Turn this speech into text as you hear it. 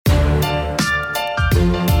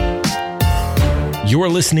You're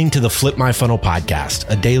listening to the Flip My Funnel podcast,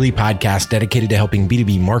 a daily podcast dedicated to helping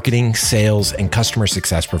B2B marketing, sales, and customer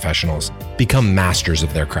success professionals become masters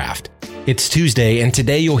of their craft. It's Tuesday, and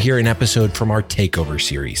today you'll hear an episode from our Takeover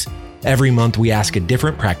series. Every month, we ask a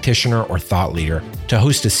different practitioner or thought leader to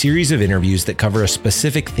host a series of interviews that cover a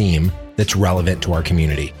specific theme that's relevant to our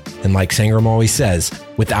community. And like Sangram always says,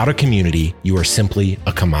 without a community, you are simply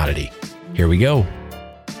a commodity. Here we go.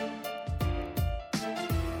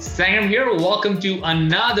 Sangram here. Welcome to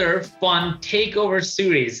another fun Takeover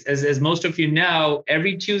series. As most of you know,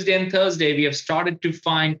 every Tuesday and Thursday, we have started to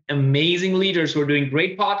find amazing leaders who are doing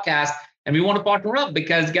great podcasts, and we want to partner up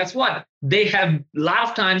because guess what? They have a lot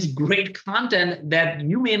of times great content that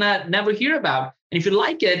you may never hear about. And if you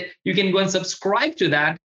like it, you can go and subscribe to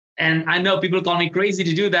that. And I know people call me crazy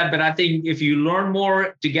to do that, but I think if you learn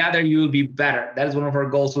more together, you will be better. That is one of our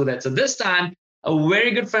goals with it. So this time, a very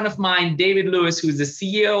good friend of mine, David Lewis, who is the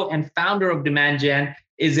CEO and founder of Demand Gen,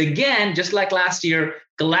 is again, just like last year,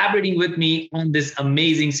 collaborating with me on this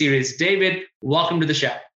amazing series. David, welcome to the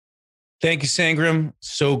show. Thank you, Sangram.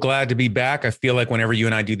 So glad to be back. I feel like whenever you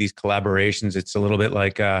and I do these collaborations, it's a little bit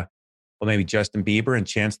like, maybe Justin Bieber and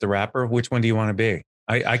Chance the Rapper. Which one do you want to be?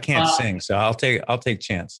 I can't sing, so I'll take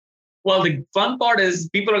Chance. Well, the fun part is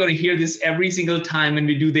people are going to hear this every single time when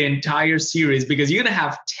we do the entire series, because you're going to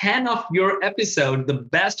have 10 of your episodes, the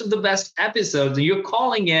best of the best episodes, and you're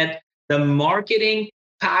calling it the Marketing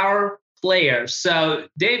Power Player. So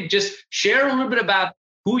Dave, just share a little bit about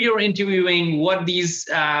who you're interviewing, what these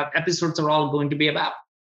episodes are all going to be about.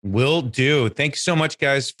 Will do. Thanks so much,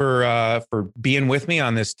 guys, for being with me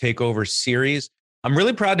on this Takeover series. I'm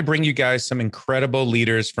really proud to bring you guys some incredible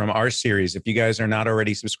leaders from our series. If you guys are not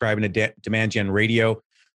already subscribing to Demand Gen Radio,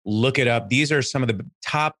 look it up. These are some of the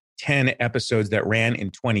top 10 episodes that ran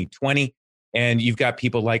in 2020. And you've got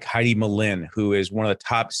people like Heidi Malin, who is one of the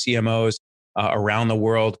top CMOs around the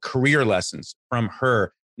world. Career lessons from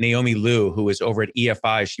her. Naomi Liu, who is over at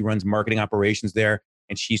EFI. She runs marketing operations there.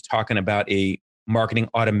 And she's talking about a marketing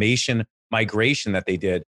automation migration that they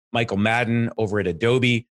did. Michael Madden over at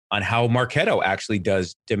Adobe, on how Marketo actually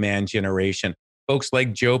does demand generation. Folks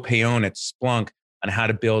like Joe Payon at Splunk on how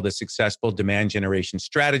to build a successful demand generation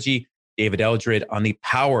strategy. David Eldred on the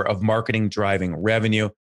power of marketing driving revenue.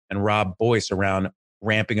 And Rob Boyce around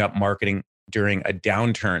ramping up marketing during a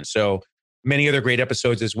downturn. So many other great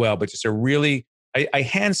episodes as well, but just a really, I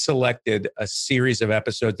hand selected a series of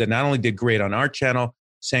episodes that not only did great on our channel,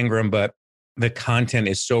 Sangram, but the content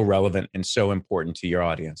is so relevant and so important to your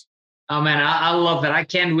audience. Oh man, I love that. I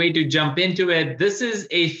can't wait to jump into it. This is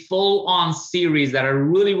a full-on series that I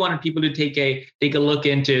really wanted people to take a look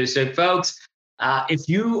into. So folks, if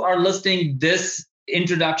you are listening this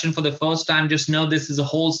introduction for the first time, just know this is a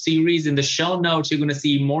whole series. In the show notes, you're going to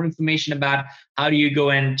see more information about how do you go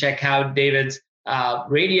and check out David's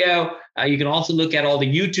radio. You can also look at all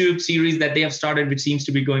the YouTube series that they have started, which seems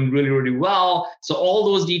to be going really, really well. So all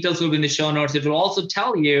those details will be in the show notes. It will also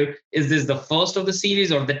tell you, is this the first of the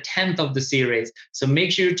series or the 10th of the series? So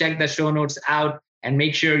make sure you check the show notes out and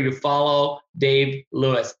make sure you follow Dave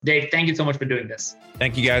Lewis. Dave, thank you so much for doing this.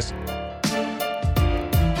 Thank you, guys.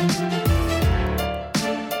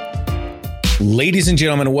 Ladies and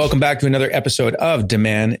gentlemen, welcome back to another episode of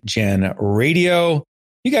Demand Gen Radio.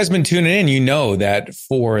 You guys have been tuning in. You know that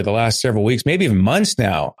for the last several weeks, maybe even months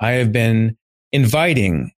now, I have been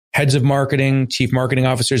inviting heads of marketing, chief marketing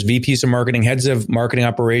officers, VPs of marketing, heads of marketing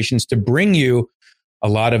operations to bring you a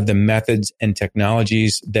lot of the methods and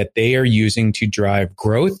technologies that they are using to drive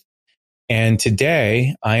growth. And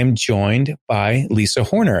today I am joined by Lisa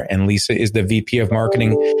Horner, and Lisa is the VP of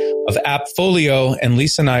marketing of Appfolio. And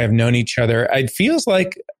Lisa and I have known each other. It feels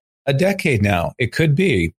like a decade now. It could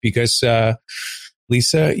be because,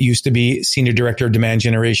 Lisa used to be Senior Director of Demand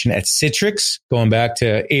Generation at Citrix, going back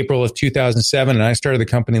to April of 2007. And I started the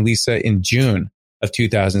company, Lisa, in June of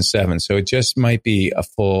 2007. So it just might be a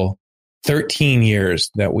full 13 years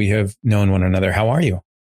that we have known one another. How are you?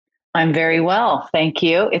 I'm very well. Thank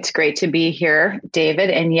you. It's great to be here,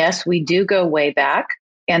 David. And yes, we do go way back.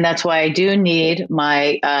 And that's why I do need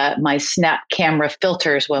my Snap camera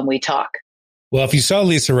filters when we talk. Well, if you saw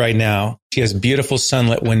Lisa right now, she has a beautiful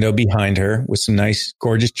sunlit window behind her with some nice,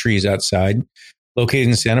 gorgeous trees outside, located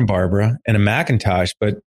in Santa Barbara, and a Macintosh.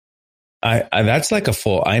 But that's like a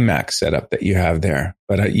full iMac setup that you have there.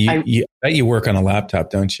 But I bet you work on a laptop,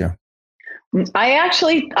 don't you?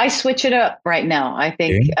 I switch it up right now. I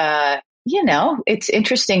think, it's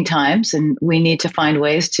interesting times and we need to find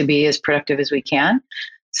ways to be as productive as we can.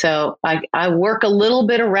 So I work a little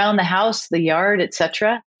bit around the house, the yard,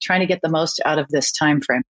 etc., trying to get the most out of this time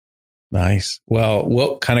frame. Nice. Well,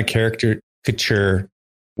 what kind of caricature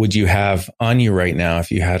would you have on you right now if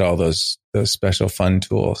you had all those special fun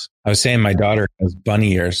tools? I was saying my daughter has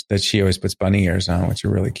bunny ears, that she always puts bunny ears on, which are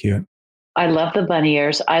really cute. I love the bunny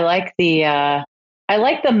ears. I like the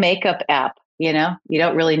makeup app. You know, you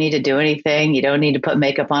don't really need to do anything. You don't need to put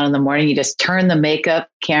makeup on in the morning. You just turn the makeup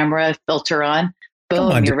camera filter on.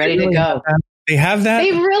 Boom, you're ready to go. They have that?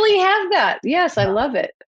 They really have that. Yes, I love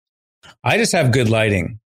it. I just have good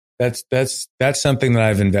lighting. That's something that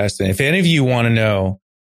I've invested in. If any of you want to know,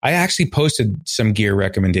 I actually posted some gear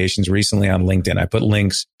recommendations recently on LinkedIn. I put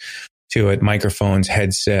links to it, microphones,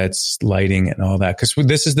 headsets, lighting, and all that, because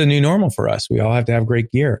this is the new normal for us. We all have to have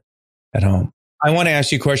great gear at home. I want to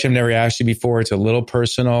ask you a question I've never asked you before. It's a little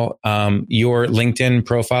personal. Your LinkedIn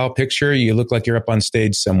profile picture, you look like you're up on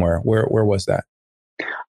stage somewhere. Where was that?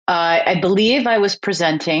 I believe I was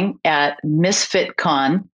presenting at Misfit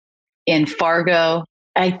Con in Fargo.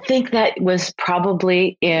 I think that was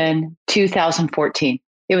probably in 2014.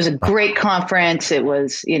 It was a great conference. It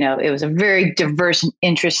was a very diverse and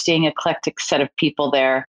interesting, eclectic set of people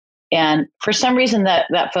there. And for some reason, that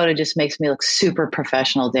photo just makes me look super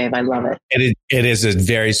professional, Dave. I love it. It is a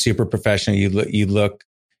very super professional. You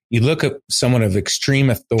look at someone of extreme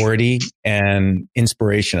authority and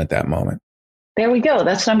inspiration at that moment. There we go.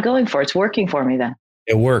 That's what I'm going for. It's working for me then.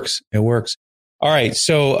 It works. All right.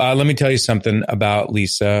 So let me tell you something about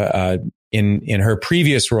Lisa. In her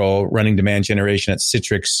previous role running demand generation at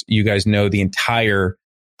Citrix, you guys know the entire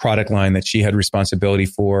product line that she had responsibility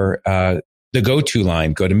for. The go-to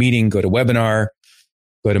line, GoToMeeting, GoToWebinar,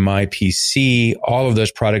 GoToMyPC, all of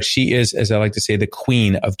those products. She is, as I like to say, the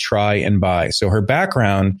queen of try and buy. So her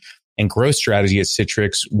background and growth strategy at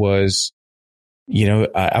Citrix was,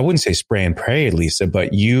 I wouldn't say spray and pray, Lisa, but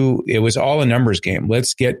it was all a numbers game.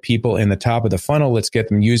 Let's get people in the top of the funnel. Let's get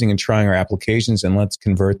them using and trying our applications, and let's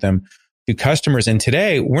convert them to customers. And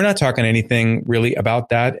today, we're not talking anything really about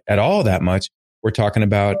that at all that much. We're talking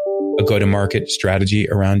about a go-to-market strategy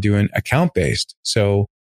around doing account-based. So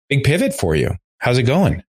big pivot for you. How's it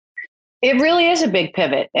going? It really is a big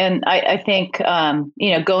pivot. And I think,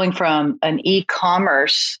 going from an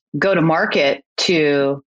e-commerce go-to-market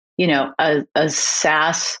to, a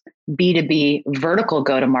SaaS B2B vertical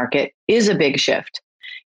go-to-market is a big shift.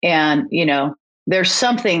 And, there's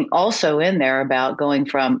something also in there about going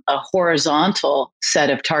from a horizontal set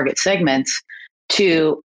of target segments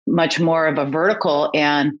to much more of a vertical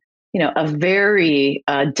and, a very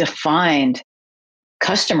defined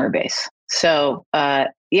customer base. So, a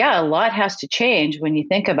lot has to change when you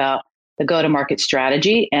think about the go-to-market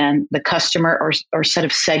strategy and the customer or set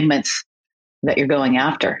of segments that you're going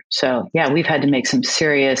after. So, we've had to make some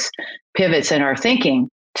serious pivots in our thinking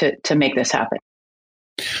to make this happen.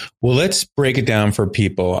 Well, let's break it down for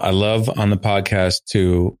people. I love on the podcast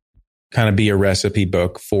to kind of be a recipe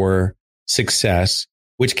book for success,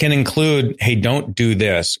 which can include, hey, don't do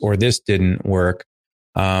this, or this didn't work.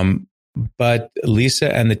 But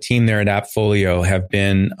Lisa and the team there at Appfolio have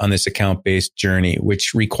been on this account-based journey,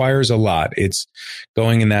 which requires a lot. It's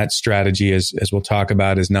going in that strategy, as we'll talk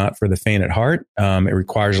about, is not for the faint at heart. It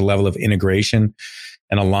requires a level of integration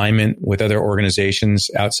and alignment with other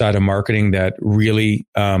organizations outside of marketing that really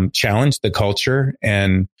challenge the culture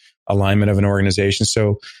and alignment of an organization.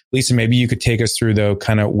 So Lisa, maybe you could take us through though,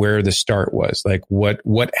 kind of where the start was, like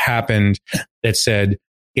what happened that said,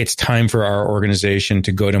 it's time for our organization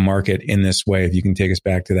to go to market in this way. If you can take us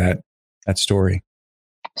back to that story.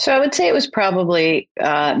 So I would say it was probably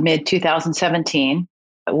mid 2017.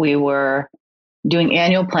 We were doing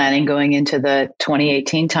annual planning going into the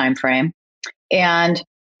 2018 timeframe, and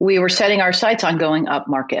we were setting our sights on going up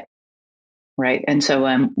market, right? And so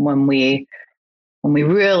when we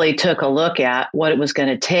really took a look at what it was going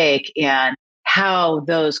to take and how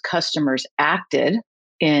those customers acted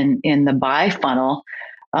in the buy funnel,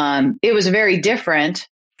 it was very different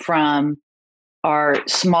from our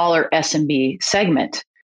smaller SMB segment.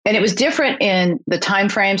 And it was different in the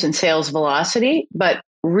timeframes and sales velocity. But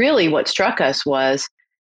really what struck us was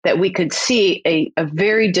that we could see a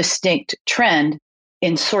very distinct trend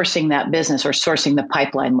in sourcing that business or sourcing the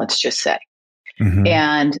pipeline, let's just say. Mm-hmm.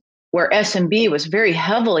 And where SMB was very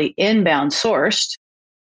heavily inbound sourced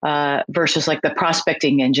versus like the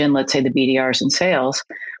prospecting engine, let's say the BDRs and sales,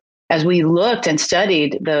 as we looked and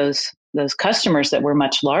studied those customers that were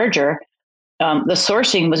much larger, the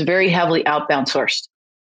sourcing was very heavily outbound sourced.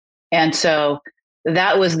 And so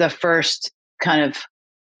that was the first kind of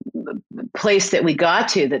place that we got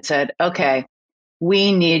to that said, okay,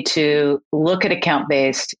 we need to look at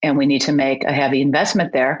account-based and we need to make a heavy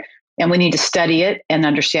investment there. And we need to study it and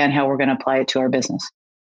understand how we're going to apply it to our business.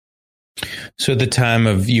 So at the time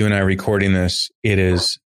of you and I recording this, it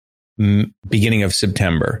is beginning of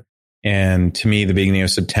September. And to me, the beginning of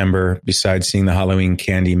September, besides seeing the Halloween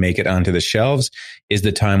candy make it onto the shelves, is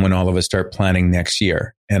the time when all of us start planning next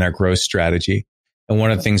year and our growth strategy. And one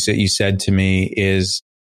of the things that you said to me is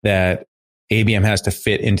that ABM has to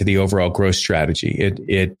fit into the overall growth strategy.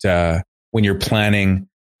 When you're planning,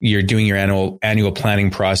 you're doing your annual planning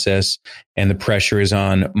process, and the pressure is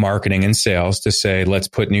on marketing and sales to say, let's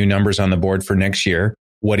put new numbers on the board for next year.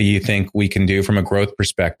 What do you think we can do from a growth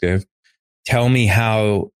perspective? Tell me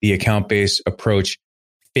how the account-based approach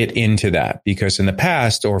fit into that. Because in the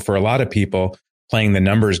past, or for a lot of people, playing the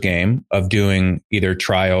numbers game of doing either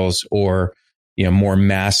trials or more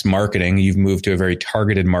mass marketing, you've moved to a very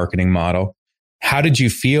targeted marketing model. How did you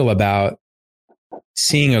feel about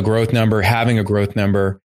seeing a growth number, having a growth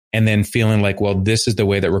number, and then feeling like, well, this is the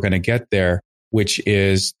way that we're going to get there, which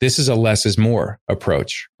is, this is a less is more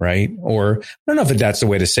approach, right? Or I don't know if that's the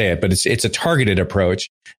way to say it, but it's a targeted approach.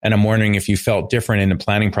 And I'm wondering if you felt different in the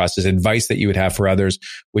planning process, advice that you would have for others,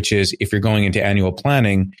 which is if you're going into annual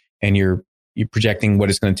planning and you're projecting what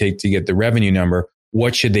it's going to take to get the revenue number,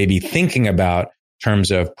 what should they be thinking about in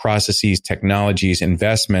terms of processes, technologies,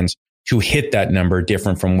 investments to hit that number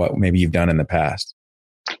different from what maybe you've done in the past?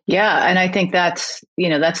 Yeah. And I think that's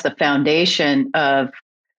the foundation of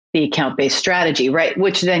the account-based strategy, right?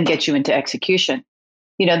 Which then gets you into execution.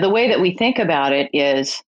 The way that we think about it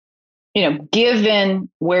is, given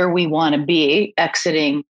where we want to be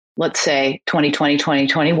exiting, let's say 2020,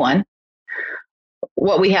 2021,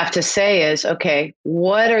 what we have to say is, okay,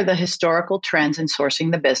 what are the historical trends in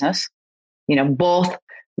sourcing the business? Both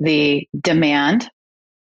the demand,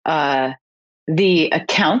 the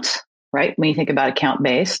accounts, right? When you think about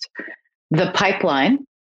account-based, the pipeline,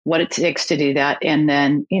 what it takes to do that, and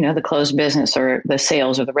then, the closed business or the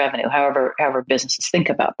sales or the revenue, however businesses think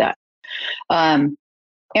about that.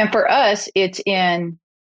 And for us, it's in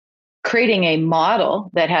creating a model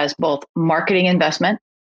that has both marketing investment,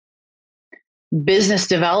 business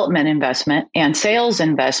development investment, and sales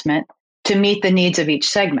investment to meet the needs of each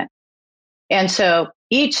segment. And so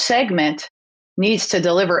each segment needs to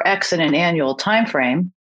deliver X in an annual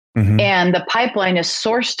timeframe. Mm-hmm. And the pipeline is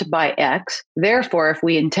sourced by X. Therefore, if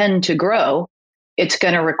we intend to grow, it's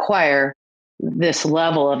going to require this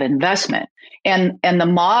level of investment. And the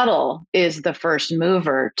model is the first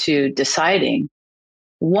mover to deciding,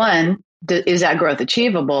 one, is that growth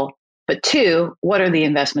achievable? But two, what are the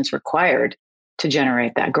investments required to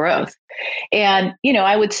generate that growth? And,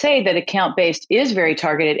 I would say that account-based is very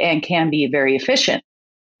targeted and can be very efficient.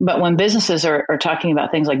 But when businesses are talking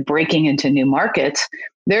about things like breaking into new markets,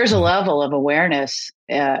 there's a level of awareness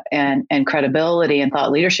and credibility and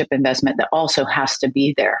thought leadership investment that also has to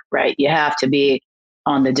be there, right? You have to be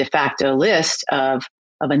on the de facto list of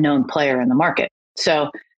a known player in the market. So,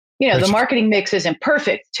 the marketing mix isn't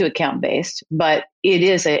perfect to account-based, but it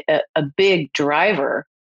is a big driver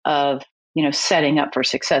of, setting up for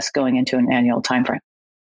success going into an annual timeframe.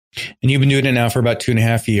 And you've been doing it now for about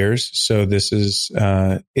 2.5 years. So this is,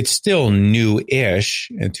 it's still new-ish.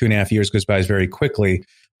 And 2.5 years goes by very quickly,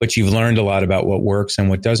 but you've learned a lot about what works and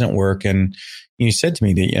what doesn't work. And you said to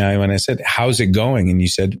me that, when I said, how's it going? And you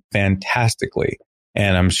said, fantastically.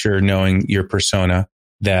 And I'm sure knowing your persona,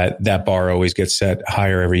 that bar always gets set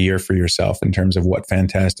higher every year for yourself in terms of what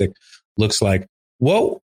fantastic looks like.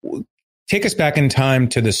 Take us back in time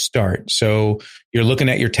to the start. So you're looking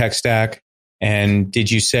at your tech stack. And did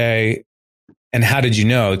you say, and how did you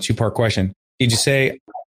know? 2-part question. Did you say,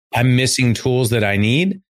 I'm missing tools that I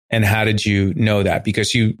need? And how did you know that?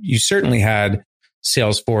 Because you certainly had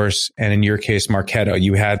Salesforce, and in your case, Marketo.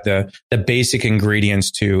 You had the basic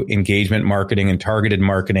ingredients to engagement marketing and targeted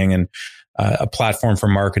marketing and a platform for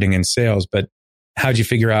marketing and sales. But how'd you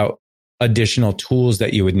figure out additional tools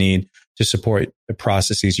that you would need to support the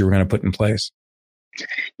processes you were going to put in place?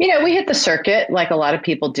 We hit the circuit like a lot of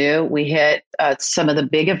people do. We hit some of the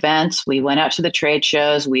big events. We went out to the trade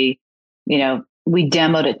shows. We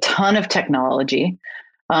demoed a ton of technology.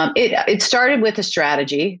 It started with a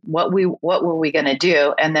strategy. What were we going to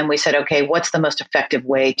do? And then we said, okay, what's the most effective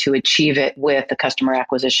way to achieve it with the customer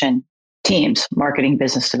acquisition teams, marketing,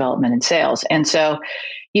 business development, and sales? And so,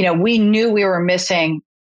 we knew we were missing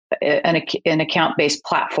an account-based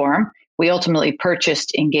platform. We ultimately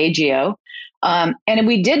purchased Engagio. And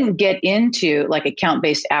we didn't get into like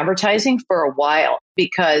account-based advertising for a while,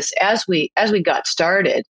 because as we got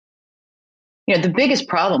started, the biggest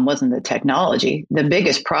problem wasn't the technology. The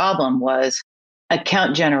biggest problem was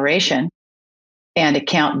account generation and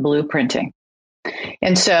account blueprinting.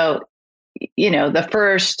 And so,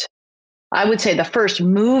 I would say the first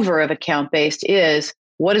mover of account-based is,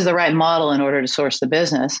 what is the right model in order to source the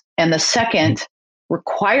business? And the second,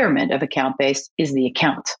 requirement of account-based is the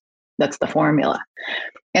account. That's the formula.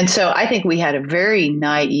 And so I think we had a very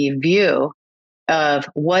naive view of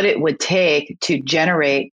what it would take to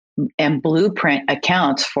generate and blueprint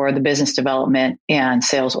accounts for the business development and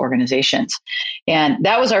sales organizations. And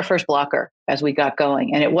that was our first blocker as we got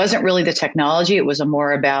going. And it wasn't really the technology. It was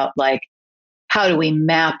more about like, how do we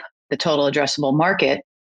map the total addressable market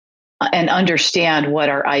and understand what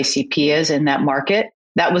our ICP is in that market?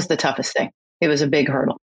 That was the toughest thing. It was a big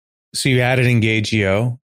hurdle. So you added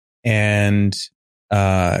Engagio, and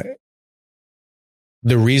the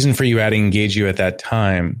reason for you adding Engagio at that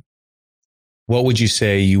time, what would you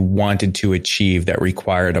say you wanted to achieve that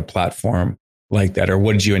required a platform like that? Or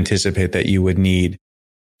what did you anticipate that you would need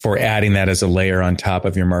for adding that as a layer on top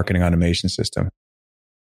of your marketing automation system?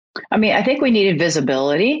 I mean, I think we needed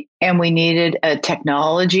visibility, and we needed a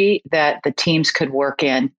technology that the teams could work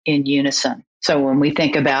in unison. So when we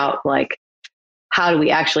think about like, how do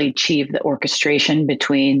we actually achieve the orchestration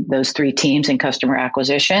between those three teams in customer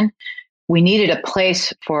acquisition? We needed a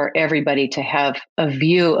place for everybody to have a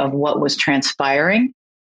view of what was transpiring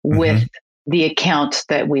with the accounts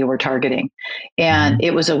that we were targeting. And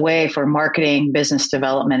it was a way for marketing, business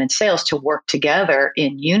development, and sales to work together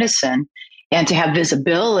in unison and to have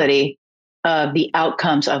visibility of the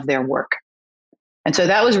outcomes of their work. And so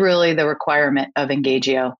that was really the requirement of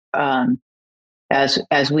Engagio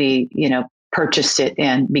as we, purchased it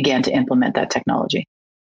and began to implement that technology.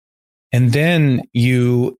 And then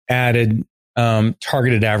you added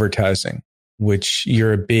targeted advertising, which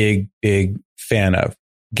you're a big, big fan of.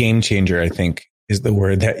 Game changer, I think, is the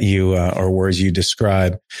word that you or words you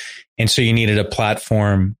describe. And so you needed a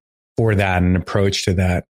platform for that, an approach to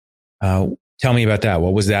that. Tell me about that.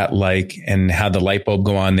 What was that like, and how the light bulb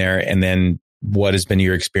go on there? And then what has been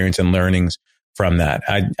your experience and learnings from that?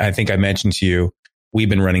 I think I mentioned to you, we've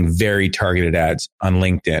been running very targeted ads on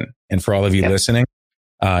LinkedIn. And for all of you listening,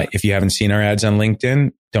 if you haven't seen our ads on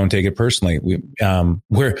LinkedIn, don't take it personally.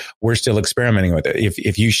 We're still experimenting with it.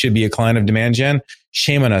 If you should be a client of Demand Gen,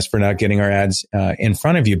 shame on us for not getting our ads in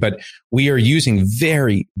front of you. But we are using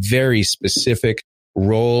very, very specific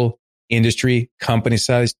role, industry, company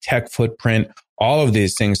size, tech footprint, all of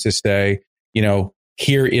these things to say,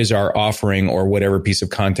 here is our offering or whatever piece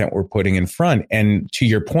of content we're putting in front. And to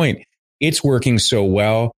your point, it's working so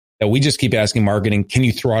well that we just keep asking marketing, can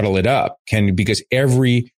you throttle it up? Because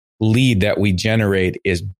every lead that we generate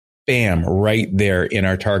is bam, right there in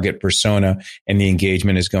our target persona, and the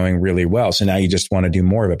engagement is going really well. So now you just want to do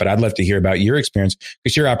more of it. But I'd love to hear about your experience,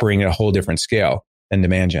 because you're operating at a whole different scale than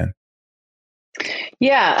Demand Gen.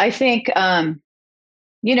 Yeah, I think,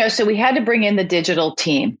 so we had to bring in the digital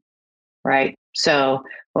team, right? So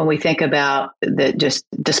when we think about just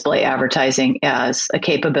display advertising as a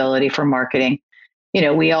capability for marketing,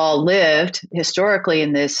 we all lived historically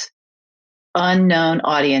in this unknown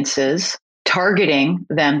audiences, targeting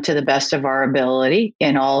them to the best of our ability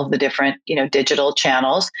in all of the different, digital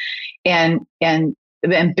channels, and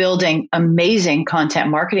building amazing content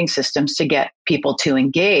marketing systems to get people to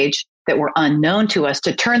engage that were unknown to us,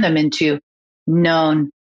 to turn them into known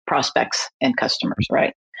prospects and customers,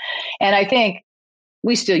 right? And I think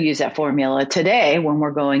we still use that formula today when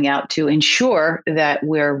we're going out to ensure that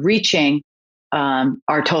we're reaching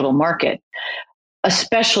our total market,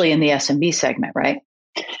 especially in the SMB segment, right?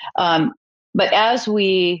 But as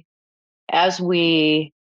we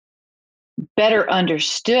better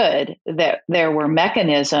understood that there were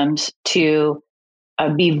mechanisms to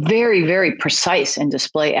be very, very precise in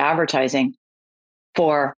display advertising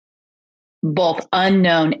for both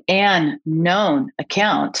unknown and known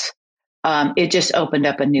accounts, it just opened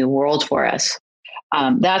up a new world for us.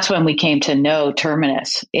 That's when we came to know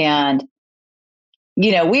Terminus. And,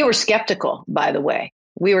 we were skeptical, by the way.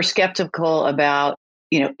 We were skeptical about,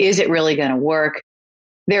 is it really going to work?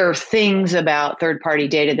 There are things about third-party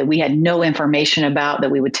data that we had no information about that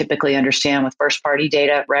we would typically understand with first-party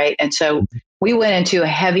data, right? And so we went into a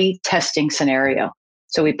heavy testing scenario.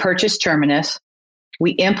 So we purchased Terminus.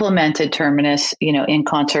 We implemented Terminus, in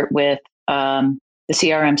concert with the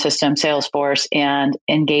CRM system, Salesforce, and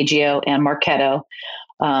Engagio and Marketo.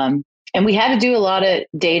 And we had to do a lot of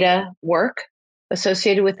data work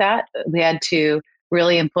associated with that. We had to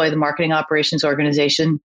really employ the marketing operations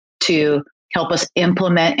organization to help us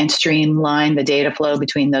implement and streamline the data flow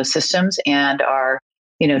between those systems and our,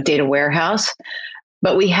 data warehouse.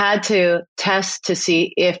 But we had to test to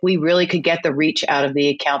see if we really could get the reach out of the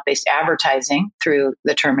account-based advertising through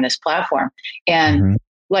the Terminus platform. And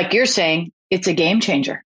like you're saying, it's a game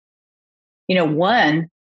changer. One,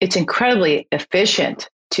 it's incredibly efficient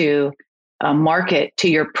to market to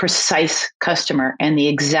your precise customer and the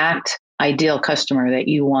exact ideal customer that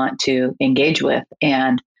you want to engage with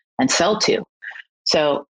and sell to.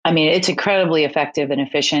 So, I mean, it's incredibly effective and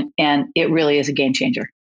efficient, and it really is a game changer.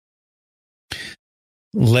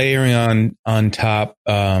 Layering on top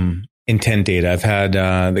intent data. I've had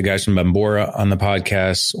the guys from Bambora on the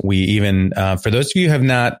podcast. We even, for those of you who have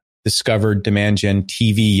not discovered Demand Gen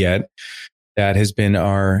TV yet, that has been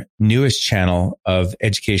our newest channel of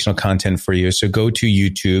educational content for you. So go to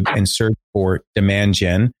YouTube and search for Demand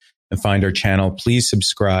Gen and find our channel. Please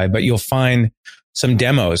subscribe, but you'll find some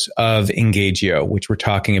demos of Engagio, which we're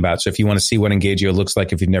talking about. So if you want to see what Engagio looks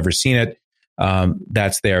like, if you've never seen it,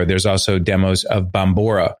 that's there. There's also demos of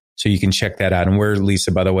Bambora. So you can check that out. And we're,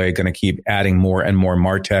 Lisa, by the way, going to keep adding more and more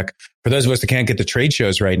MarTech. For those of us that can't get to trade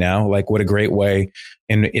shows right now, like what a great way.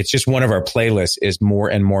 And it's just one of our playlists is more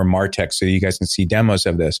and more MarTech. So you guys can see demos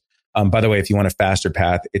of this. By the way, if you want a faster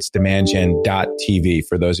path, it's demandgen.tv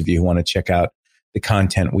for those of you who want to check out the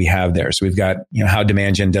content we have there. So we've got, how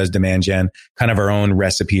Demand Gen does Demand Gen, kind of our own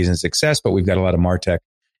recipes and success, but we've got a lot of MarTech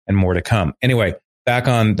and more to come. Anyway, back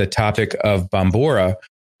on the topic of Bambora,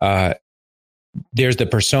 there's the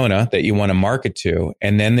persona that you want to market to,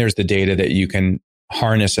 and then there's the data that you can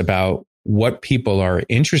harness about what people are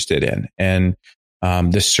interested in and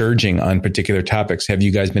the surging on particular topics. Have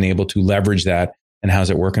you guys been able to leverage that, and how's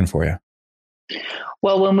it working for you?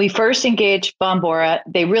 Well, when we first engaged Bambora,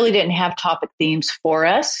 they really didn't have topic themes for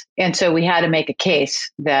us. And so we had to make a case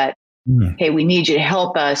that, hey, we need you to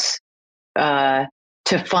help us to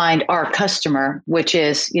find our customer, which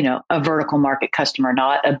is, a vertical market customer,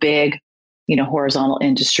 not a big, horizontal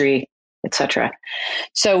industry, et cetera.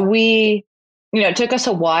 So we, it took us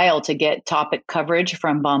a while to get topic coverage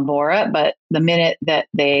from Bambora, but the minute that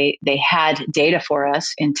they had data for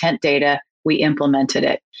us, intent data, we implemented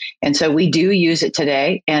it. And so we do use it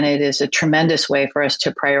today, and it is a tremendous way for us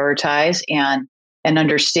to prioritize and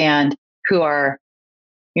understand who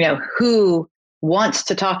wants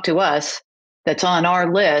to talk to us that's on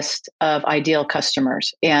our list of ideal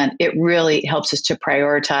customers. And it really helps us to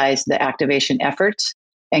prioritize the activation efforts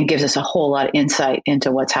and gives us a whole lot of insight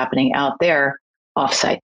into what's happening out there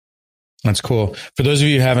offsite. That's cool. For those of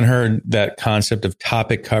you who haven't heard that concept of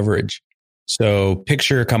topic coverage, so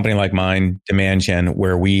picture a company like mine, Demand Gen,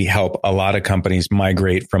 where we help a lot of companies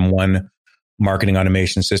migrate from one marketing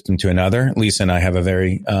automation system to another. Lisa and I have a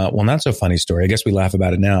very, not so funny story. I guess we laugh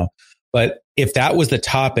about it now. But if that was the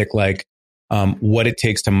topic, like what it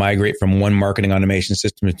takes to migrate from one marketing automation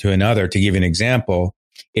system to another, to give you an example,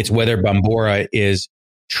 it's whether Bambora is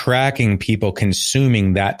tracking people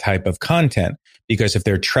consuming that type of content. Because if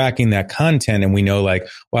they're tracking that content and we know like,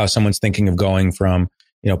 wow, someone's thinking of going from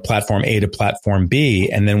platform A to platform B,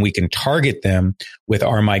 and then we can target them with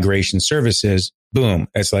our migration services, boom,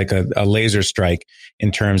 it's like a laser strike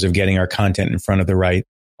in terms of getting our content in front of the right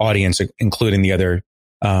audience, including the other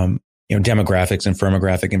demographics and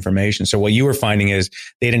firmographic information. So what you were finding is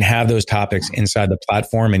they didn't have those topics inside the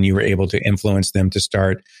platform, and you were able to influence them to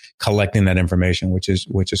start collecting that information, which is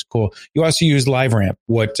cool. You also use LiveRamp.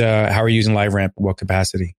 How are you using LiveRamp? What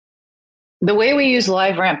capacity? The way we use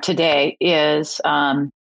LiveRamp today is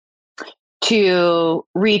to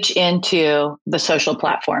reach into the social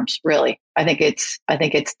platforms. Really, I think it's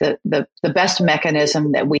the best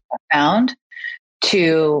mechanism that we have found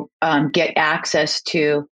to get access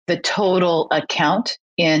to the total account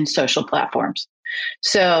in social platforms.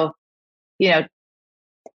 So,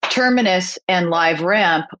 Terminus and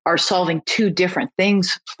LiveRamp are solving two different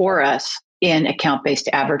things for us in account-based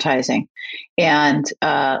advertising. And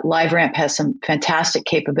LiveRamp has some fantastic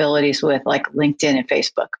capabilities with like LinkedIn and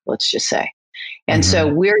Facebook, let's just say. And so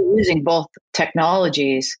we're using both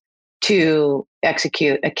technologies to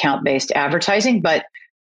execute account-based advertising, but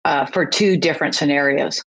for two different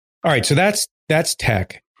scenarios. All right. So that's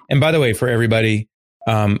tech. And by the way, for everybody,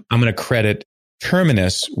 I'm going to credit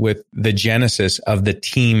Terminus with the genesis of the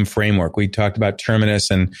team framework. We talked about Terminus,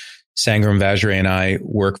 and Sangram Vajre and I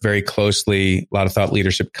work very closely, a lot of thought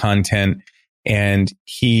leadership content. And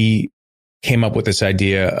he came up with this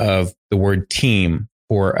idea of the word team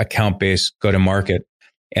for account-based go-to-market.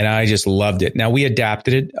 And I just loved it. Now, we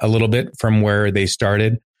adapted it a little bit from where they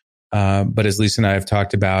started. But as Lisa and I have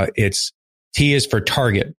talked about, T is for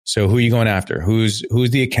target. So who are you going after? Who's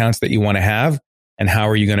the accounts that you want to have, and how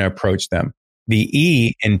are you going to approach them? The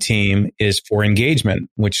E in team is for engagement,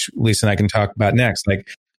 which Lisa and I can talk about next. Like,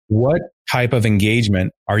 what type of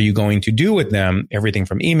engagement are you going to do with them? Everything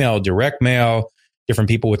from email, direct mail, different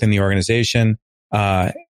people within the organization.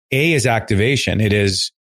 A is activation. It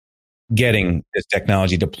is getting this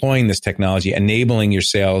technology, deploying this technology, enabling your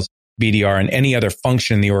sales, BDR, and any other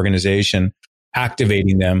function in the organization,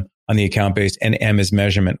 activating them, on the account base, and M is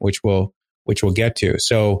measurement, which we'll get to.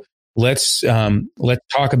 So let's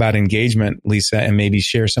talk about engagement, Lisa, and maybe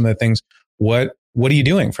share some of the things. What are you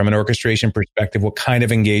doing from an orchestration perspective? What kind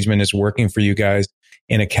of engagement is working for you guys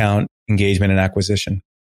in account engagement and acquisition?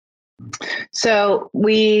 So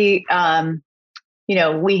we have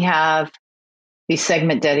these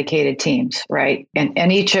segment dedicated teams, right?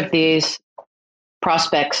 And each of these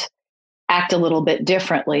prospects act a little bit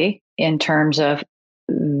differently in terms of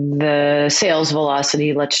the sales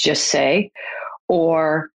velocity, let's just say,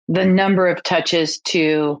 or the number of touches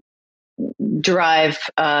to drive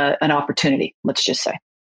an opportunity, let's just say.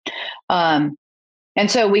 And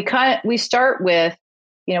so we start with,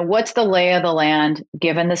 what's the lay of the land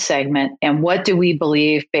given the segment, and what do we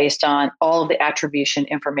believe based on all of the attribution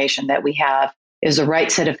information that we have is the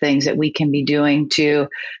right set of things that we can be doing to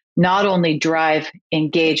not only drive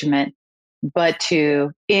engagement, but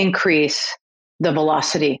to increase the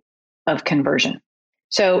velocity of conversion.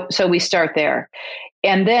 So we start there.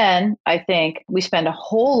 And then I think we spend a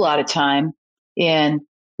whole lot of time in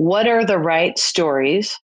what are the right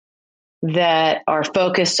stories that are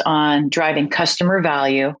focused on driving customer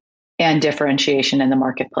value and differentiation in the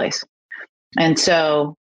marketplace. And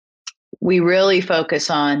so we really focus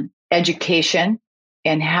on education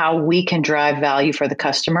and how we can drive value for the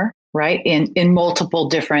customer, right? In multiple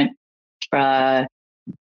different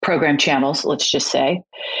program channels, let's just say.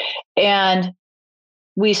 And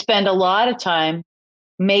we spend a lot of time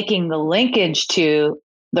making the linkage to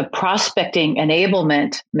the prospecting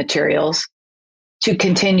enablement materials to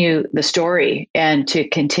continue the story and to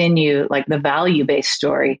continue like the value-based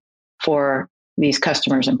story for these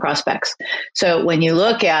customers and prospects. So when you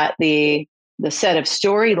look at the set of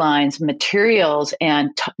storylines, materials,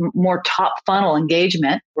 and more top funnel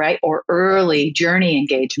engagement, right, or early journey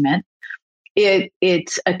engagement,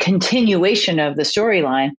 it's a continuation of the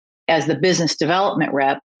storyline as the business development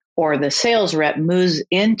rep or the sales rep moves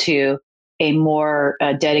into a more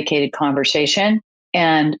dedicated conversation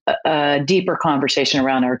and a deeper conversation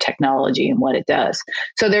around our technology and what it does.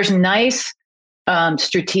 So there's nice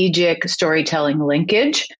strategic storytelling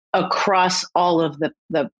linkage across all of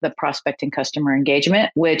the prospect and customer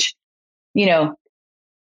engagement, which,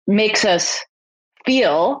 makes us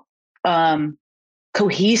feel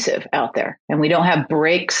cohesive out there. And we don't have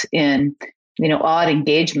breaks in, odd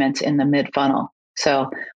engagements in the mid funnel. So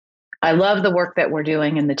I love the work that we're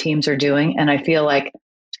doing and the teams are doing. And I feel like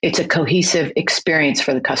it's a cohesive experience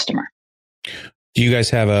for the customer. Do you guys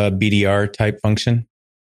have a BDR type function?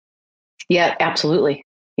 Yeah, absolutely.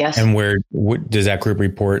 Yes. And what does that group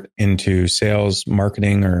report into sales,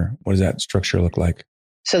 marketing, or what does that structure look like?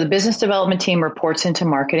 So the business development team reports into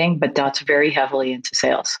marketing, but dots very heavily into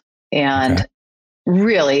sales. And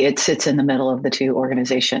really it sits in the middle of the two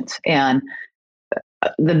organizations. And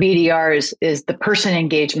the BDR is the person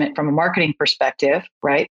engagement from a marketing perspective,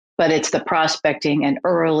 right? But it's the prospecting and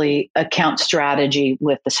early account strategy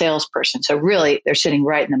with the salesperson. So really, they're sitting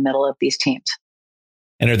right in the middle of these teams.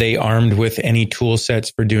 And are they armed with any tool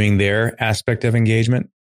sets for doing their aspect of engagement?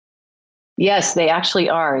 Yes, they actually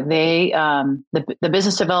are. They the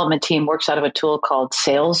business development team works out of a tool called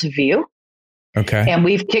Sales View. Okay. And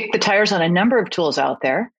we've kicked the tires on a number of tools out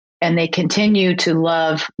there, and they continue to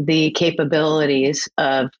love the capabilities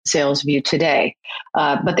of Sales View today.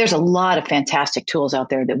 But there's a lot of fantastic tools out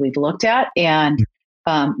there that we've looked at, and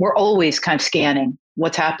we're always kind of scanning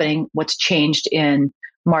what's happening, what's changed in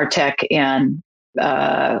MarTech, and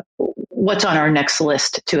what's on our next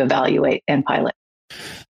list to evaluate and pilot.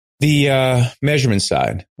 The measurement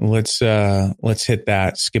side, let's hit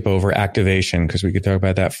that, skip over activation because we could talk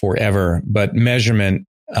about that forever. But measurement,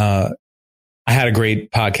 I had a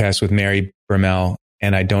great podcast with Mary Bremel,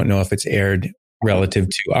 and I don't know if it's aired relative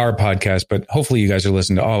to our podcast, but hopefully you guys are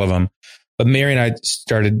listening to all of them. But Mary and I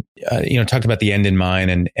started, talked about the end in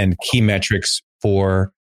mind and key metrics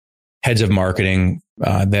for heads of marketing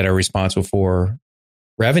that are responsible for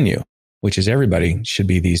revenue, which is everybody should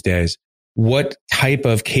be these days. What type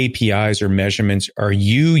of KPIs or measurements are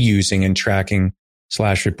you using and tracking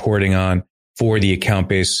 / reporting on for the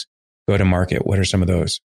account-based go-to-market? What are some of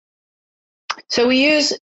those? So we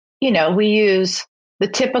use the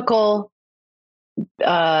typical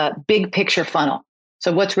big picture funnel.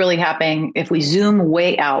 So what's really happening if we zoom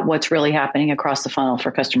way out, what's really happening across the funnel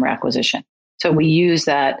for customer acquisition? So we use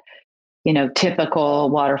that, typical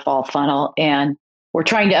waterfall funnel, and we're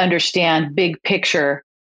trying to understand big picture.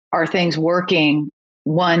 Are things working,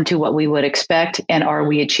 one, to what we would expect, and are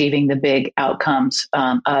we achieving the big outcomes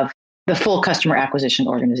of the full customer acquisition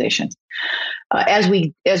organization? As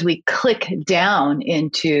we click down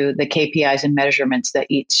into the KPIs and measurements that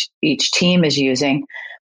each team is using,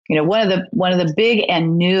 one of the big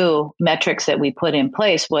and new metrics that we put in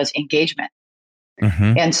place was engagement.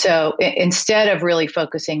 Mm-hmm. And so instead of really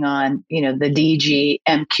focusing on, the DG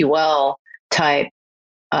MQL type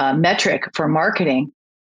metric for marketing,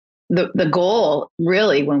 the goal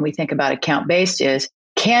really, when we think about account based, is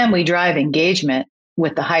can we drive engagement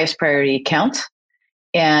with the highest priority accounts?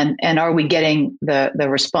 And are we getting the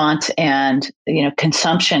response and,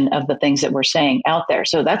 consumption of the things that we're saying out there?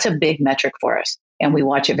 So that's a big metric for us, and we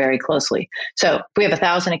watch it very closely. So if we have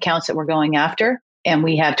 1,000 accounts that we're going after and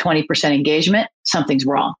we have 20% engagement, something's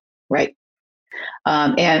wrong, right?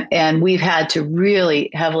 And we've had to really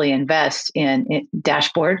heavily invest in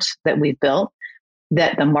dashboards that we've built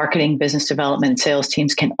that the marketing, business development, and sales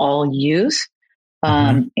teams can all use.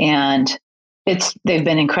 And they've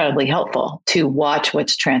been incredibly helpful to watch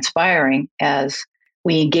what's transpiring as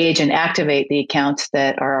we engage and activate the accounts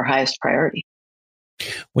that are our highest priority.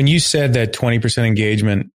 When you said that 20%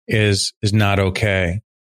 engagement is not okay,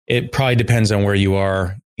 it probably depends on where you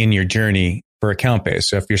are in your journey for account base.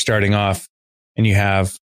 So if you're starting off and you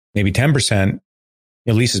have maybe 10%,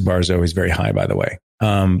 Lisa's bar is always very high, by the way.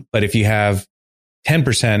 But if you have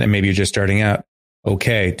 10% and maybe you're just starting out,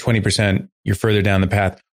 okay, 20%, you're further down the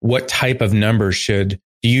path. What type of numbers do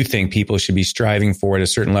you think people should be striving for at a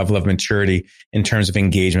certain level of maturity in terms of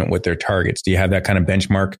engagement with their targets? Do you have that kind of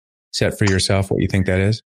benchmark set for yourself, what you think that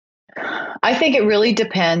is? I think it really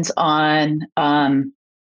depends on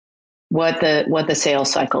what the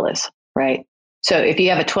sales cycle is, right? So if you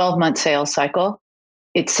have a 12-month sales cycle,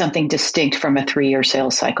 it's something distinct from a 3-year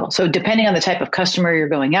sales cycle. So depending on the type of customer you're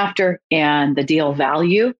going after and the deal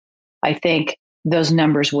value, I think those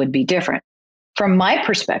numbers would be different. From my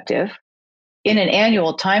perspective, in an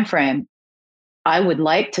annual timeframe, I would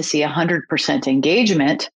like to see 100%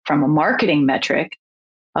 engagement from a marketing metric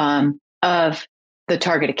of the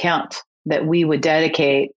target accounts that we would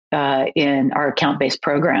dedicate in our account-based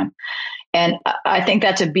program. And I think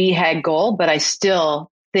that's a BHAG goal, but I still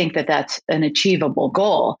think that that's an achievable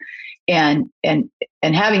goal. And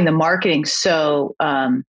having the marketing so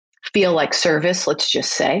feel like service, let's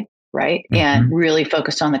just say, right? Mm-hmm. And really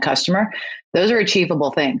focused on the customer. Those are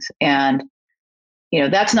achievable things. And,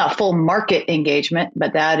 that's not full market engagement,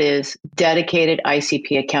 but that is dedicated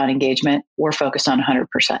ICP account engagement. We're focused on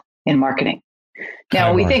 100% in marketing.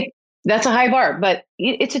 Now, we think that's a high bar, but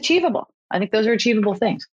it's achievable. I think those are achievable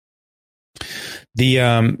things.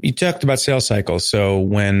 You talked about sales cycles. So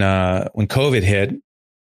when COVID hit,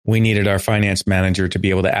 we needed our finance manager to be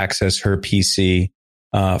able to access her PC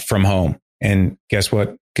from home. And guess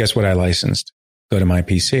what? Guess what I licensed? Go to my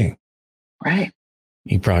PC. Right.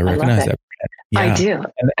 You probably recognize that. Yeah.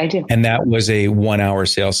 I do. And that was a 1-hour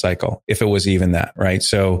sales cycle, if it was even that, right?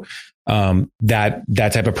 So that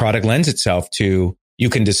type of product lends itself to, you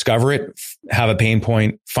can discover it, have a pain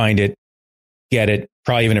point, find it, get it,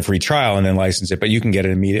 probably even a free trial, and then license it, but you can get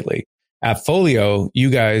it immediately. At Folio, you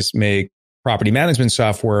guys make property management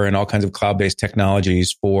software and all kinds of cloud-based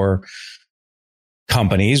technologies for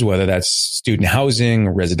companies, whether that's student housing,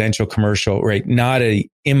 residential, commercial, right? Not a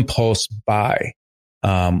impulse buy,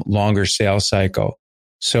 longer sales cycle.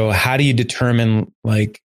 So how do you determine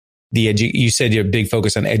you said you have a big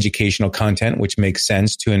focus on educational content, which makes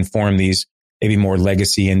sense to inform these maybe more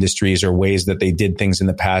legacy industries or ways that they did things in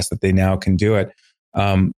the past that they now can do it.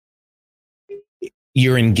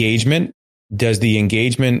 Your engagement, does the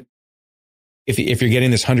engagement, if you're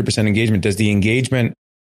getting this 100% engagement, does the engagement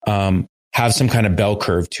have some kind of bell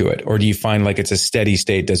curve to it? Or do you find like it's a steady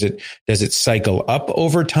state? Does it cycle up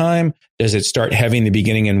over time? Does it start heavy in the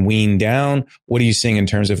beginning and wean down? What are you seeing in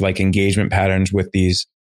terms of like engagement patterns with these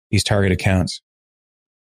target accounts?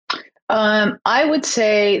 I would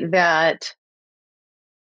say that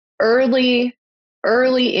early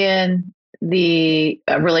in the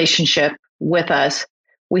relationship with us,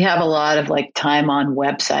 we have a lot of like time on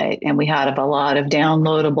website, and we have a lot of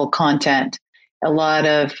downloadable content, a lot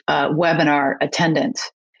of webinar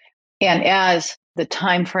attendance. And as the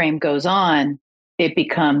time frame goes on, it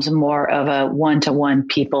becomes more of a one-to-one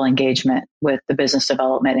people engagement with the business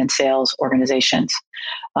development and sales organizations.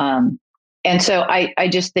 And so I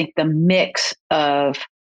just think the mix of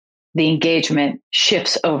the engagement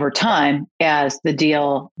shifts over time as the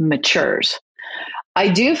deal matures. I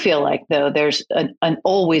do feel like, though, there's an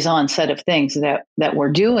always on set of things that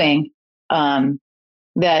we're doing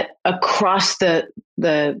that across the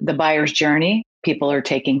buyer's journey, people are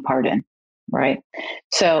taking part in, right?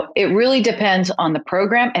 So it really depends on the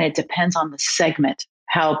program, and it depends on the segment,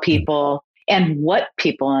 how people and what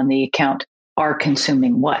people on the account are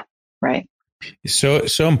consuming what, right? So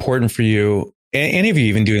important for you any of you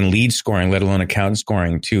even doing lead scoring, let alone account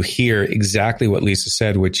scoring, to hear exactly what Lisa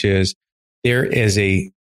said, which is there is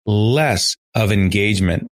a less of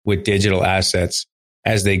engagement with digital assets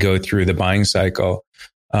as they go through the buying cycle.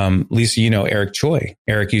 Lisa, you know Eric Choi.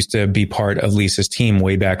 Eric used to be part of Lisa's team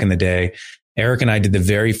way back in the day. Eric and I did the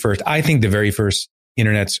very first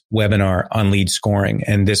internet's webinar on lead scoring.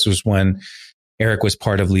 And this was when Eric was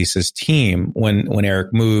part of Lisa's team. When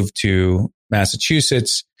Eric moved to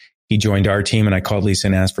Massachusetts, he joined our team, and I called Lisa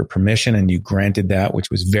and asked for permission, and you granted that, which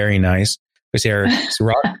was very nice because Eric's a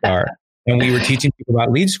rock star. And we were teaching people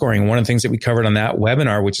about lead scoring. One of the things that we covered on that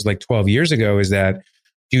webinar, which is like 12 years ago, is that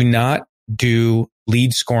do not do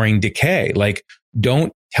lead scoring decay. Like,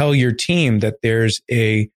 don't tell your team that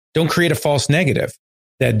don't create a false negative,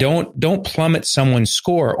 that don't plummet someone's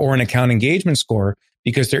score or an account engagement score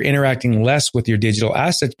because they're interacting less with your digital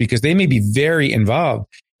assets, because they may be very involved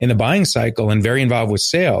in the buying cycle and very involved with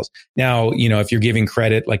sales. Now, if you're giving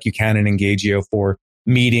credit like you can in Engagio for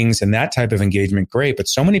meetings and that type of engagement, great. But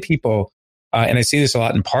so many people, and I see this a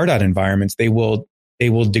lot in Pardot environments, they will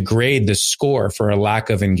degrade the score for a lack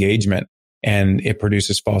of engagement, and it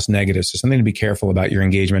produces false negatives. So something to be careful about your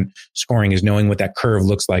engagement scoring is knowing what that curve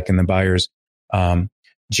looks like in the buyer's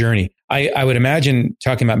journey. I would imagine,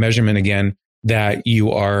 talking about measurement again, that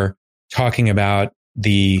you are talking about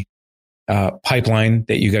the pipeline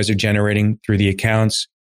that you guys are generating through the accounts,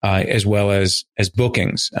 as well as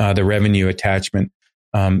bookings, the revenue attachment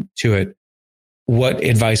to it. What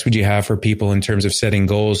advice would you have for people in terms of setting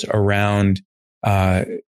goals around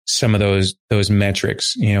some of those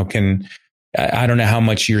metrics? I don't know how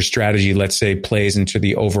much your strategy, let's say, plays into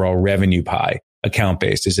the overall revenue pie, account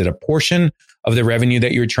based. Is it a portion of the revenue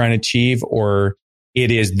that you're trying to achieve, or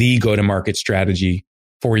it is the go-to-market strategy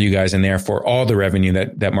for you guys, and therefore all the revenue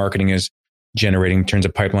that marketing is generating in terms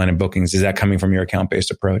of pipeline and bookings, is that coming from your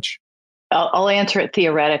account-based approach? I'll answer it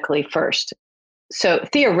theoretically first. So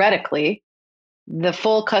theoretically, the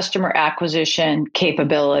full customer acquisition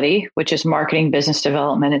capability, which is marketing, business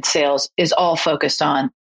development, and sales, is all focused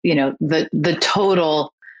on, the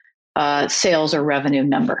total sales or revenue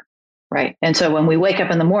number, right? And so when we wake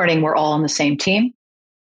up in the morning, we're all on the same team,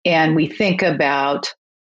 and we think about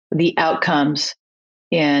the outcomes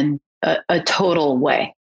in a total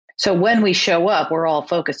way. So when we show up, we're all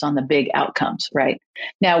focused on the big outcomes, right?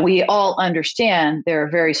 Now, we all understand there are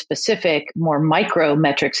very specific, more micro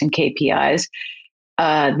metrics and KPIs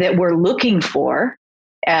that we're looking for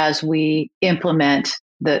as we implement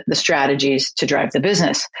the strategies to drive the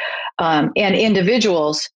business. And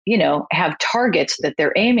individuals, have targets that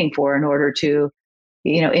they're aiming for in order to,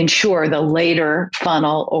 ensure the later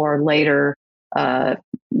funnel or later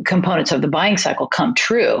components of the buying cycle come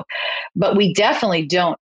true. But we definitely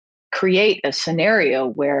don't create a scenario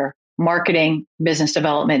where marketing, business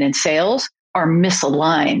development, and sales are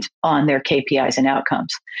misaligned on their KPIs and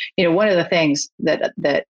outcomes. One of the things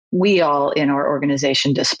that we all in our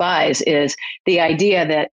organization despise is the idea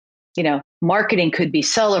that, marketing could be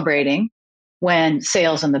celebrating when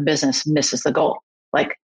sales and the business misses the goal.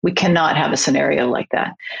 Like, we cannot have a scenario like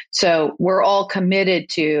that. So we're all committed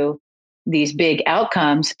to these big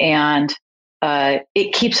outcomes, and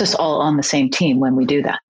it keeps us all on the same team when we do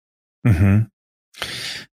that. Mm-hmm.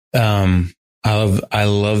 I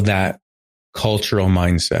love that cultural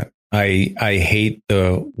mindset. I hate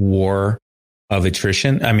the war of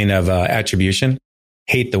attrition. Attribution.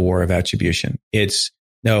 Hate the war of attribution. It's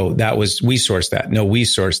no, we sourced that. No, we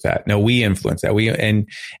sourced that. No, we influenced that.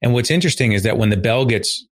 And what's interesting is that when the bell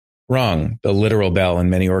gets rung, the literal bell in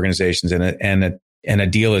many organizations, and a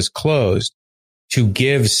deal is closed, to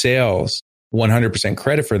give sales 100%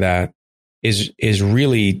 credit for that is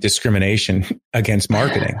really discrimination against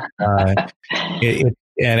marketing.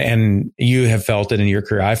 And you have felt it in your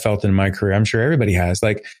career. I felt it in my career. I'm sure everybody has.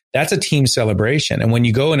 Like, that's a team celebration. And when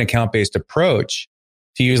you go an account-based approach,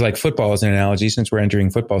 to use like football as an analogy, since we're entering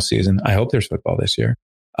football season, I hope there's football this year.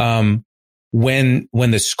 When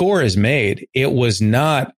the score is made, it was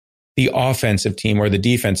not the offensive team or the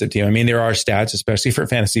defensive team. There are stats, especially for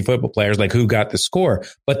fantasy football players, like who got the score,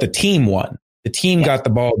 but the team won. The team got the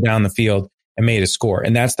ball down the field and made a score.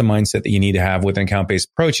 And that's the mindset that you need to have with an account-based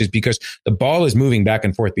approach, is because the ball is moving back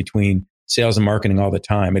and forth between sales and marketing all the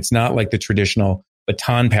time. It's not like the traditional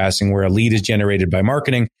baton passing where a lead is generated by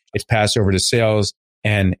marketing, it's passed over to sales,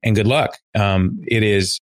 and good luck. It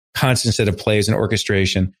is constant set of plays and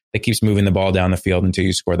orchestration that keeps moving the ball down the field until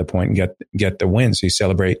you score the point and get the win. So you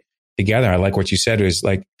celebrate together. I like what you said, is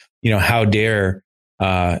like, how dare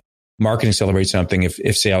marketing celebrate something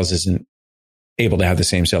if sales isn't able to have the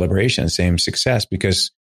same celebration, same success, because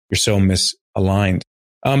you're so misaligned.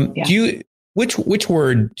 Which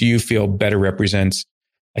word do you feel better represents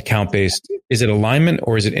account-based? Is it alignment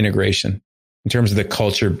or is it integration in terms of the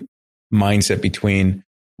culture mindset between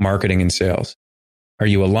marketing and sales? Are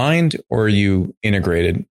you aligned or are you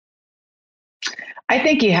integrated? I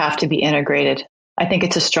think you have to be integrated. I think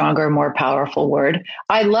it's a stronger, more powerful word.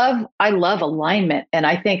 I love alignment, and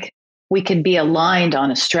I think we can be aligned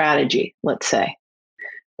on a strategy, let's say.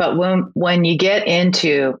 But when you get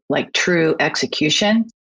into like true execution,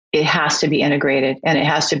 it has to be integrated, and it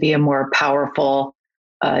has to be a more powerful,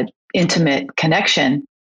 intimate connection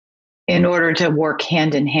in order to work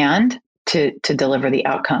hand in hand to deliver the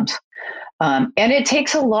outcomes. And it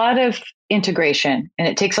takes a lot of integration, and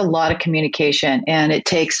it takes a lot of communication, and it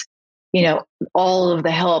takes, all of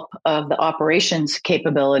the help of the operations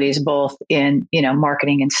capabilities, both in,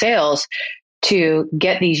 marketing and sales, to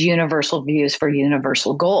get these universal views for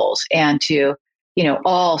universal goals, and to,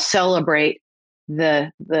 all celebrate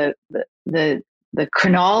the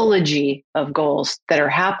chronology of goals that are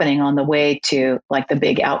happening on the way to like the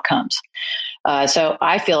big outcomes. So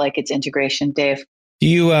I feel like it's integration, Dave. Do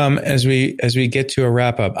you, as we get to a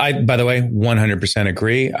wrap up, I, by the way, 100%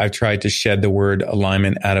 agree. I've tried to shed the word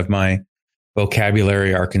alignment out of my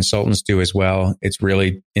vocabulary. Our consultants do as well. It's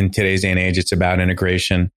really, in today's day and age, it's about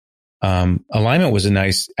integration. Alignment was a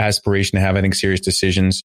nice aspiration to have. I think Serious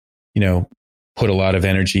Decisions, put a lot of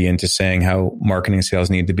energy into saying how marketing and sales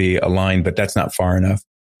need to be aligned, but that's not far enough.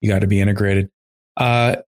 You got to be integrated.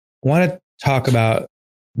 Want to talk about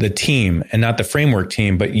the team, and not the framework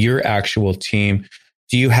team, but your actual team.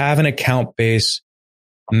 Do you have an account-based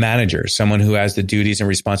manager, someone who has the duties and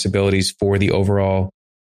responsibilities for the overall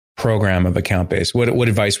program of account-based? What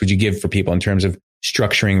advice would you give for people in terms of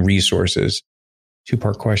structuring resources?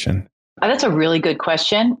 Two-part question. That's a really good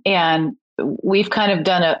question. And we've kind of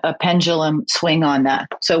done a pendulum swing on that.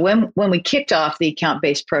 So when we kicked off the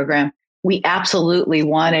account-based program, we absolutely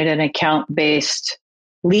wanted an account-based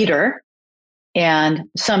leader and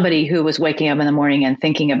somebody who was waking up in the morning and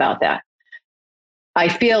thinking about that. I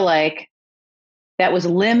feel like that was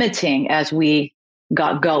limiting as we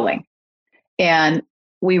got going. And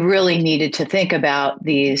we really needed to think about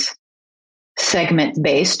these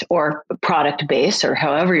segment-based or product-based, or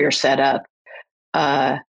however you're set up,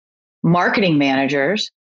 marketing managers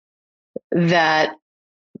that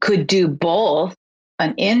could do both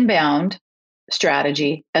an inbound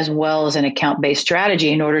strategy as well as an account-based strategy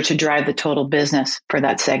in order to drive the total business for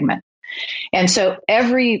that segment. And so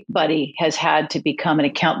everybody has had to become an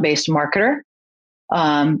account-based marketer,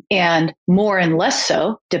 and more and less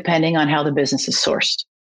so, depending on how the business is sourced.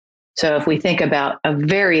 So if we think about a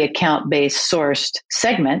very account-based sourced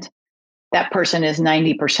segment, that person is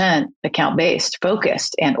 90% account-based,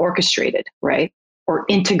 focused, and orchestrated, right? Or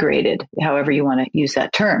integrated, however you want to use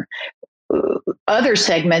that term. Other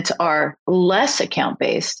segments are less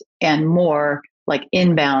account-based and more like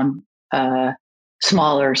inbound,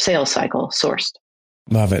 smaller sales cycle sourced.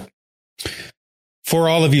 Love it. For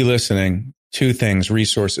all of you listening, two things,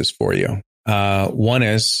 resources for you. One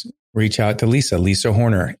is reach out to Lisa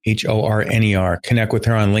Horner, Horner. Connect with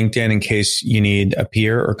her on LinkedIn in case you need a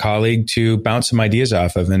peer or colleague to bounce some ideas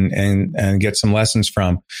off of and get some lessons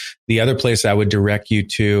from. The other place I would direct you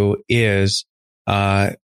to is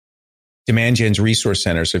DemandGen's Resource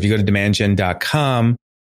Center. So if you go to demandgen.com,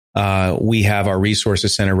 we have our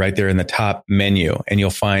resources center right there in the top menu, and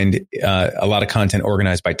you'll find a lot of content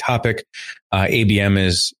organized by topic. ABM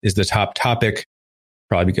is the top topic,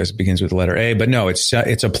 probably because it begins with the letter A. But no, it's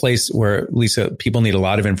a place where, Lisa, people need a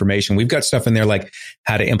lot of information. We've got stuff in there like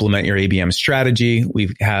how to implement your ABM strategy.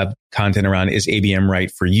 We have content around, is ABM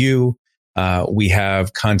right for you? We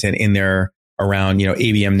have content in there around,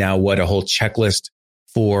 ABM now, what a whole checklist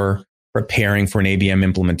for preparing for an ABM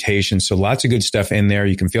implementation. So lots of good stuff in there.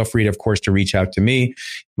 You can feel free to, of course, to reach out to me.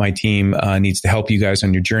 My team needs to help you guys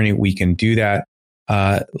on your journey. We can do that.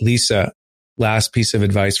 Lisa, last piece of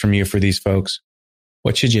advice from you for these folks.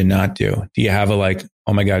 What should you not do? Do you have a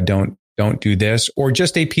oh my God, don't do this, or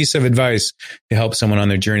just a piece of advice to help someone on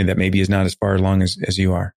their journey that maybe is not as far along as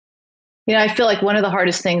you are? I feel like one of the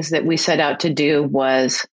hardest things that we set out to do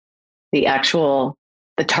was the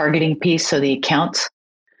targeting piece. So the accounts.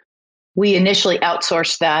 We initially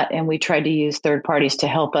outsourced that, and we tried to use third parties to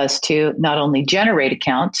help us to not only generate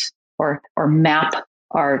accounts or map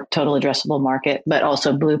our total addressable market, but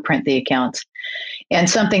also blueprint the accounts. And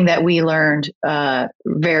something that we learned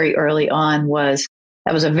very early on was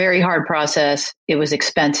that was a very hard process. It was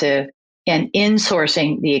expensive, and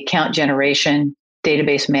insourcing the account generation,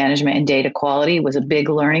 database management, and data quality was a big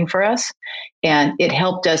learning for us. And it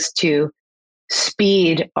helped us to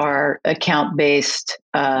speed our account-based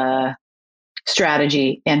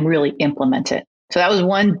strategy and really implement it. So that was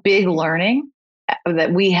one big learning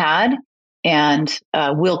that we had, and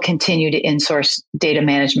we'll continue to insource data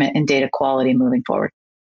management and data quality moving forward.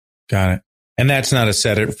 Got it. And that's not a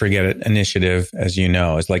set it, forget it initiative, as you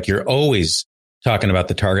know. It's like you're always talking about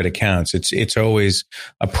the target accounts. It's always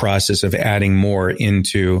a process of adding more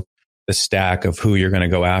into the stack of who you're going to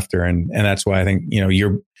go after. And that's why I think,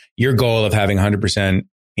 your goal of having 100%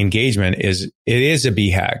 engagement it is a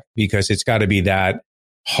BHAG, because it's got to be that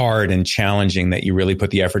hard and challenging that you really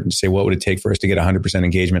put the effort into say, what would it take for us to get 100%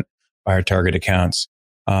 engagement by our target accounts?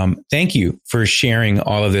 Thank you for sharing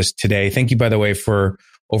all of this today. Thank you, by the way, for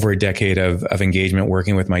over a decade of engagement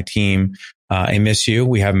working with my team. I miss you.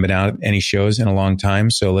 We haven't been out at any shows in a long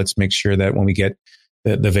time. So let's make sure that when we get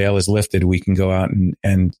the veil is lifted, we can go out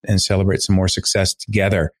and celebrate some more success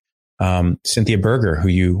together. Cynthia Berger, who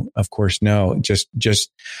you of course know, just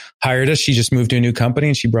hired us. She just moved to a new company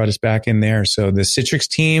and she brought us back in there. So the Citrix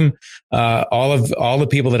team, all the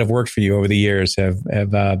people that have worked for you over the years have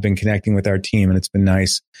been connecting with our team, and it's been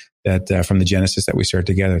nice that from the genesis that we started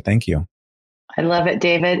together. Thank you. I love it,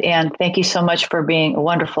 David. And thank you so much for being a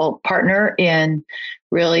wonderful partner in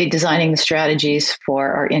really designing the strategies for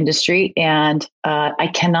our industry. And I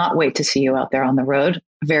cannot wait to see you out there on the road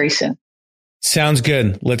very soon. Sounds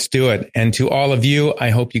good. Let's do it. And to all of you,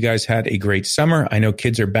 I hope you guys had a great summer. I know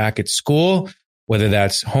kids are back at school, whether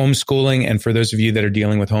that's homeschooling. And for those of you that are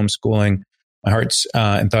dealing with homeschooling, my hearts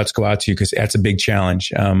and thoughts go out to you, because that's a big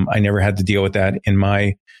challenge. I never had to deal with that in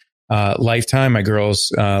my lifetime. My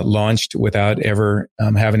girls launched without ever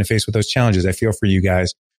having to face with those challenges. I feel for you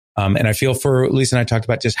guys. And I feel for Lisa, and I talked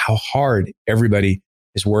about just how hard everybody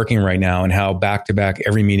is working right now and how back to back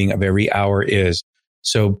every meeting of every hour is.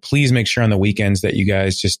 So please make sure on the weekends that you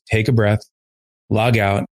guys just take a breath, log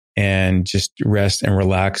out, and just rest and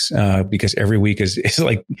relax, because every week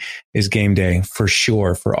is game day for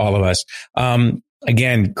sure for all of us.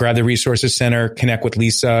 Again, grab the Resources Center, connect with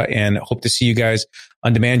Lisa, and hope to see you guys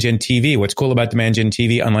on Demand Gen TV. What's cool about Demand Gen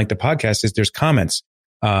TV, unlike the podcast, is there's comments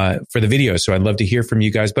for the videos. So I'd love to hear from you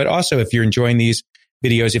guys. But also, if you're enjoying these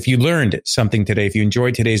videos, if you learned something today, if you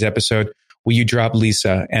enjoyed today's episode, will you drop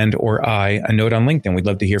Lisa and or I a note on LinkedIn? We'd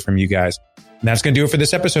love to hear from you guys. And that's going to do it for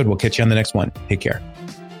this episode. We'll catch you on the next one. Take care.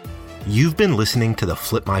 You've been listening to the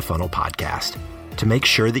Flip My Funnel podcast. To make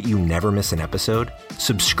sure that you never miss an episode,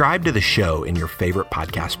 subscribe to the show in your favorite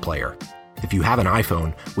podcast player. If you have an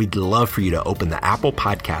iPhone, we'd love for you to open the Apple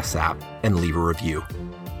Podcasts app and leave a review.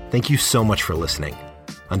 Thank you so much for listening.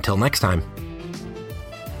 Until next time.